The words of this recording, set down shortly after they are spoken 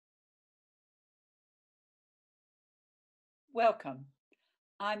Welcome.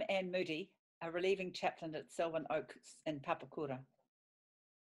 I'm Moody, a relieving chaplain at Selwyn Oaks in Papakura.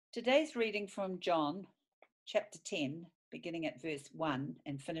 Today's reading from John, chapter 10, beginning at verse 1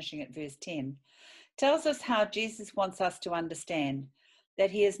 and finishing at verse 10, tells us how Jesus wants us to understand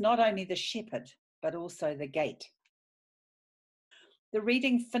that he is not only the shepherd, but also the gate. The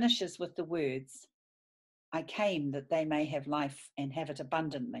reading finishes with the words, "I came that they may have life and have it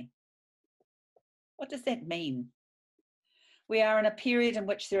abundantly." What does that mean? We are in a period in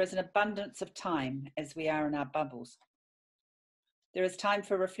which there is an abundance of time as we are in our bubbles. There is time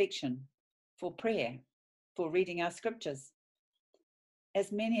for reflection, for prayer, for reading our scriptures,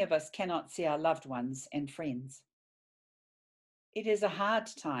 as many of us cannot see our loved ones and friends. It is a hard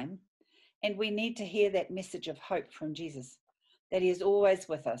time, and we need to hear that message of hope from Jesus, that he is always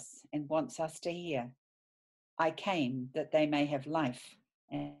with us and wants us to hear, "I came that they may have life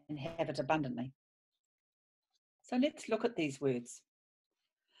and have it abundantly." So let's look at these words.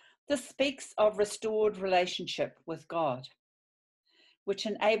 This speaks of restored relationship with God, which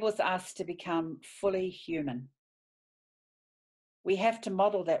enables us to become fully human. We have to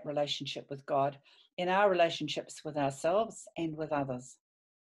model that relationship with God in our relationships with ourselves and with others.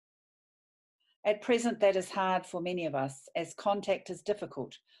 At present, that is hard for many of us, as contact is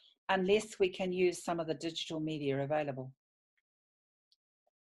difficult unless we can use some of the digital media available.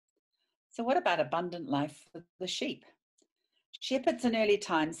 So what about abundant life for the sheep? Shepherds in early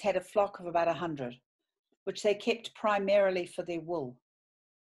times had a flock of about 100, which they kept primarily for their wool.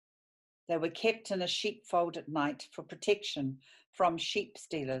 They were kept in a sheepfold at night for protection from sheep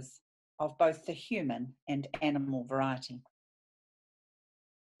stealers of both the human and animal variety.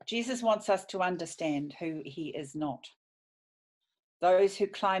 Jesus wants us to understand who he is not. Those who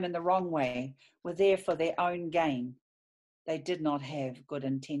climb in the wrong way were there for their own gain. They did not have good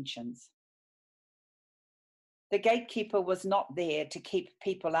intentions. The gatekeeper was not there to keep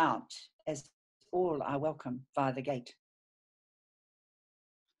people out, as all are welcome via the gate.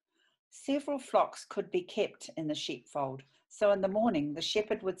 Several flocks could be kept in the sheepfold, so in the morning the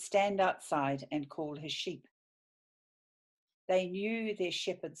shepherd would stand outside and call his sheep. They knew their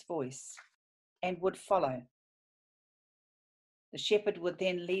shepherd's voice and would follow. The shepherd would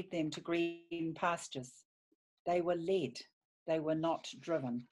then lead them to green pastures. They were led, they were not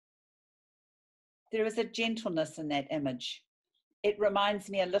driven. There is a gentleness in that image. It reminds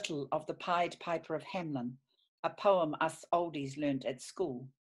me a little of the Pied Piper of Hamelin, a poem us oldies learnt at school,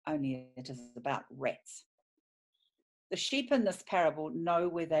 only it is about rats. The sheep in this parable know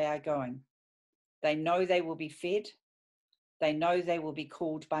where they are going. They know they will be fed. They know they will be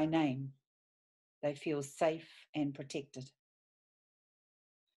called by name. They feel safe and protected.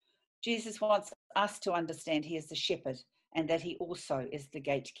 Jesus wants us to understand he is the shepherd and that he also is the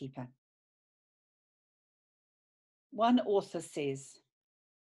gatekeeper. One author says,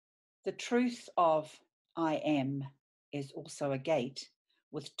 "The truth of I am is also a gate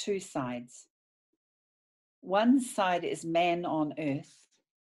with two sides. One side is man on earth,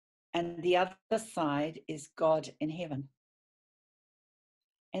 and the other side is God in heaven.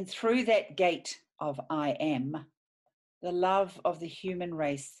 And through that gate of I am, the love of the human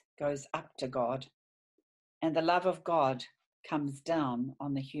race goes up to God, and the love of God comes down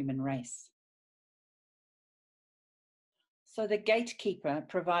on the human race." So the gatekeeper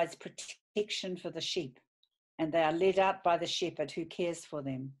provides protection for the sheep, and they are led out by the shepherd who cares for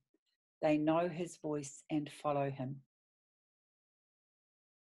them. They know his voice and follow him.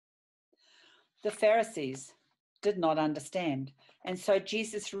 The Pharisees did not understand, and so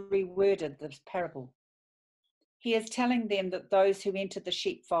Jesus reworded this parable. He is telling them that those who entered the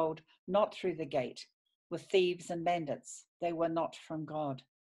sheepfold not through the gate were thieves and bandits. They were not from God.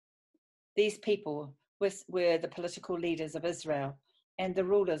 These people were the political leaders of Israel and the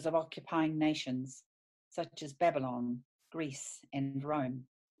rulers of occupying nations, such as Babylon, Greece, and Rome.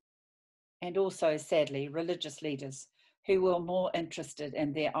 And also, sadly, religious leaders who were more interested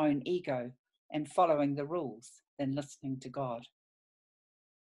in their own ego and following the rules than listening to God.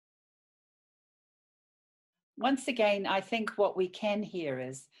 Once again, I think what we can hear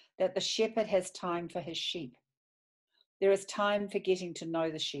is that the shepherd has time for his sheep. There is time for getting to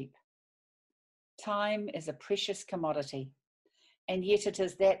know the sheep. Time is a precious commodity, and yet it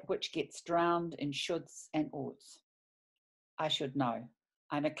is that which gets drowned in shoulds and oughts. I should know.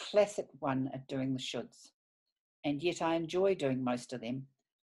 I'm a classic one at doing the shoulds, and yet I enjoy doing most of them.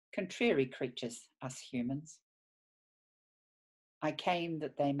 Contrary creatures, us humans. I came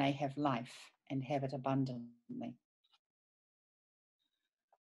that they may have life and have it abundantly.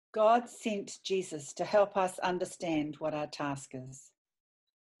 God sent Jesus to help us understand what our task is.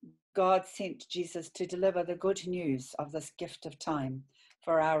 God sent Jesus to deliver the good news of this gift of time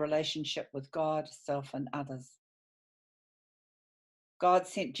for our relationship with God, self, and others. God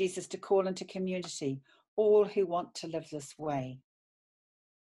sent Jesus to call into community all who want to live this way,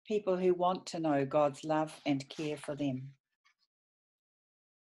 people who want to know God's love and care for them.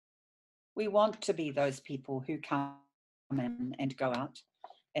 We want to be those people who come in and go out,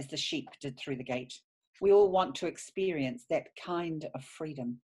 as the sheep did through the gate. We all want to experience that kind of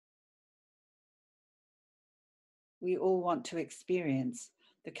freedom. We all want to experience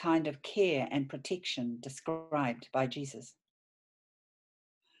the kind of care and protection described by Jesus.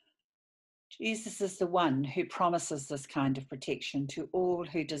 Jesus is the one who promises this kind of protection to all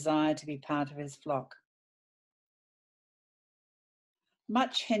who desire to be part of his flock.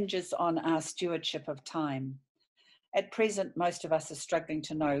 Much hinges on our stewardship of time. At present, most of us are struggling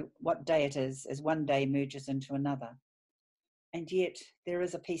to know what day it is as one day merges into another. And yet, there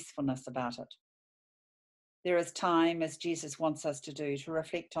is a peacefulness about it. There is time, as Jesus wants us to do, to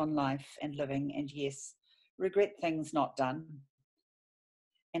reflect on life and living, and yes, regret things not done,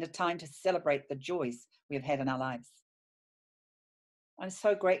 and a time to celebrate the joys we have had in our lives. I'm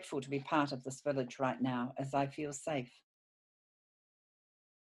so grateful to be part of this village right now, as I feel safe.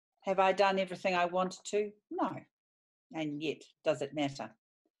 Have I done everything I wanted to? No. And yet, does it matter?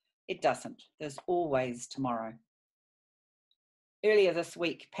 It doesn't. There's always tomorrow. Earlier this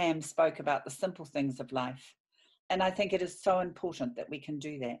week, Pam spoke about the simple things of life, and I think it is so important that we can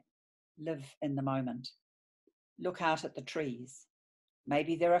do that. Live in the moment. Look out at the trees.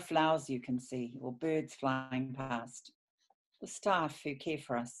 Maybe there are flowers you can see, or birds flying past. The staff who care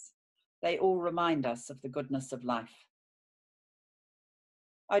for us, they all remind us of the goodness of life.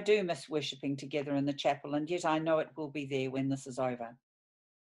 I do miss worshipping together in the chapel, and yet I know it will be there when this is over.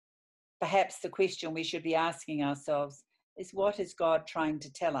 Perhaps the question we should be asking ourselves is, what is God trying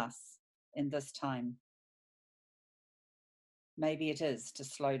to tell us in this time? Maybe it is to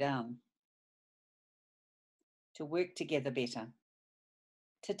slow down, to work together better,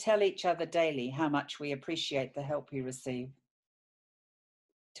 to tell each other daily how much we appreciate the help we receive,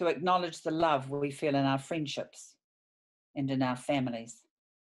 to acknowledge the love we feel in our friendships and in our families.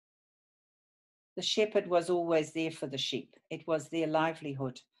 The shepherd was always there for the sheep. It was their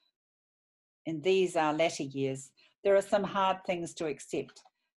livelihood. In these, our latter years, there are some hard things to accept,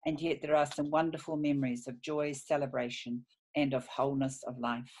 and yet there are some wonderful memories of joy, celebration, and of wholeness of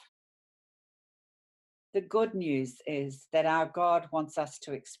life. The good news is that our God wants us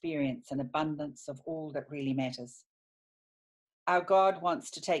to experience an abundance of all that really matters. Our God wants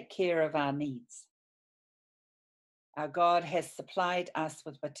to take care of our needs. Our God has supplied us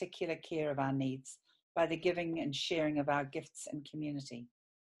with particular care of our needs by the giving and sharing of our gifts and community.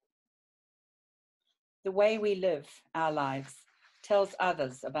 The way we live our lives tells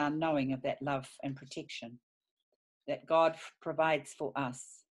others of our knowing of that love and protection that God provides for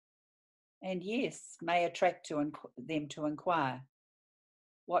us. And yes, may attract them to inquire,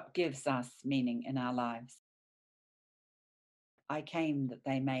 what gives us meaning in our lives? I came that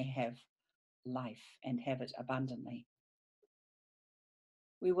they may have life and have it abundantly.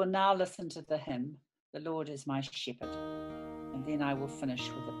 We will now listen to the hymn, "The Lord is my shepherd," and then I will finish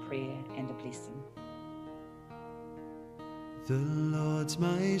with a prayer and a blessing. The Lord's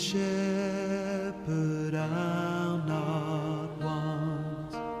my shepherd, I'll not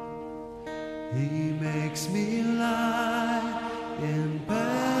want. He makes me lie in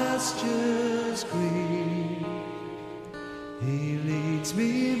pastures green. He leads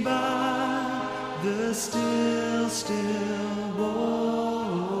me by the still, still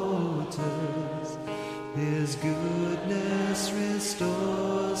waters. His goodness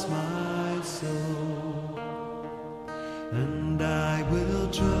restores my soul. And I will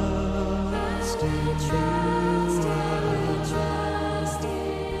trust in you.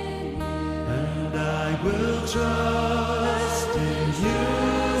 And I will trust in you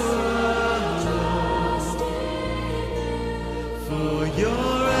alone. For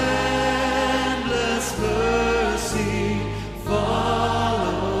your endless mercy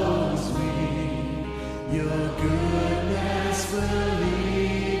follows me. Your goodness will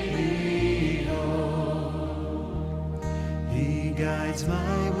lead me home. He guides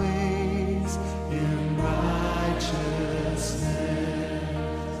my ways in righteousness,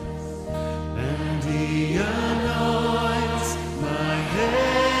 and He anoints my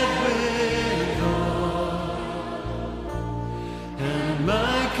head with oil, and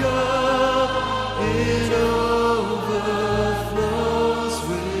my cup it overflows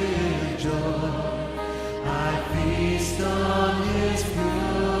with joy. I feast on His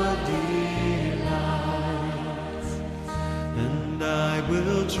pure delights, and I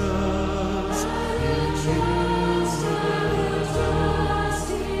will trust trust in you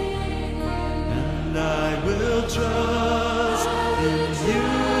alone. And I will trust in you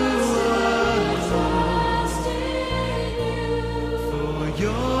alone. For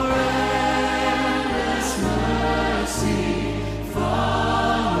your endless mercy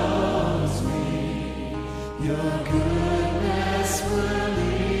follows me. Your goodness will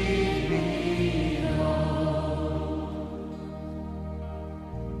lead me home.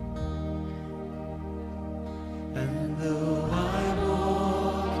 And though I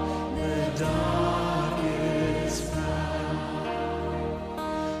walk the darkest path,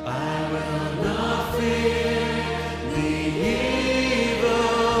 I will not fear the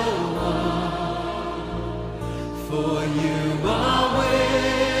evil one, for you are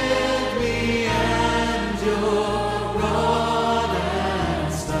with me, and your rod and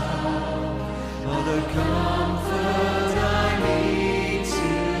staff are the comfort I need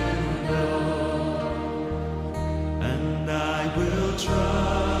to know. And I will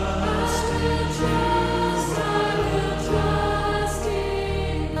trust in you alone.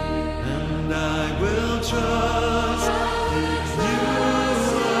 And I will trust in you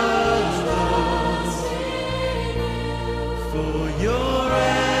alone. For your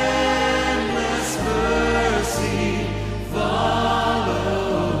endless mercy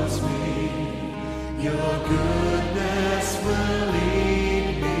follows me. Your goodness will lead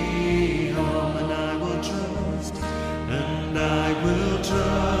me home. And I will trust, and I will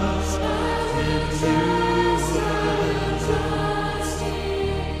trust in you alone.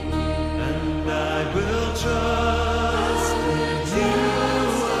 And I will trust in you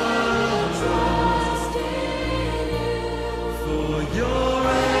alone. For your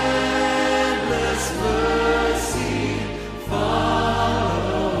endless mercy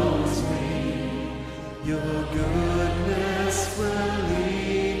follows me. Your goodness will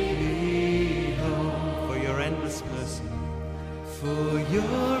lead me home. For your endless mercy. For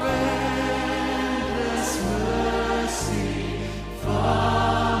your endless mercy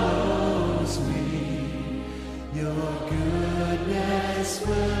follows me. Your goodness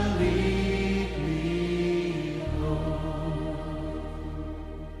will lead me home.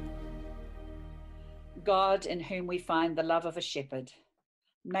 God, in whom we find the love of a shepherd,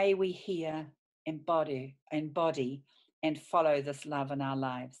 may we hear, embody, and follow this love in our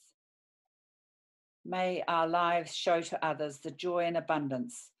lives. May our lives show to others the joy and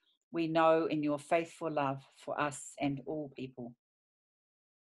abundance we know in your faithful love for us and all people.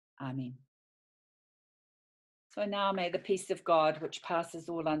 Amen. So now may the peace of God, which passes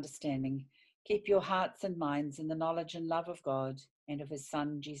all understanding, keep your hearts and minds in the knowledge and love of God and of his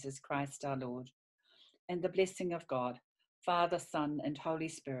Son, Jesus Christ our Lord. And the blessing of God, Father, Son, and Holy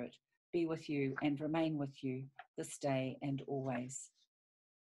Spirit be with you and remain with you this day and always.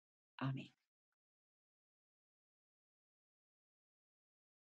 Amen.